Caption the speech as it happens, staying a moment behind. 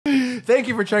Thank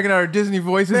you for checking out our Disney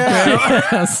Voices panel.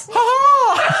 Yes.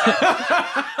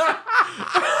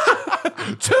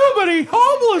 Too many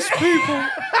homeless people.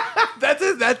 That's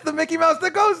it. That's the Mickey Mouse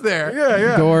that goes there.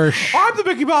 Yeah. Gorsh. I'm the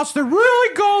Mickey Mouse that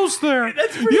really goes there.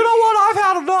 You know what? I've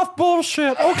had enough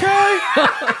bullshit, okay?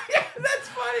 That's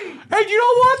funny. And you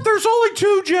know what? There's only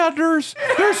two genders.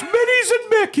 There's Minnies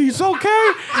and Mickeys,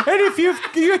 okay? And if you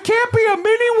can't be a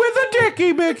Minnie with a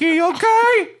dicky, Mickey,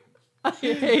 okay?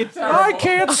 I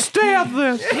can't stand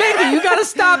this. Mickey, you gotta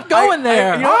stop going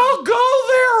there. I'll go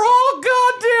there all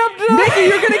goddamn day. Mickey,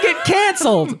 you're gonna get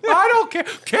canceled. I don't care.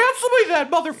 Cancel me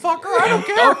then, motherfucker. I don't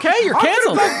care. Okay, you're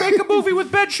canceled. I'm gonna go make a movie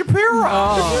with Ben Shapiro.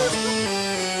 Oh.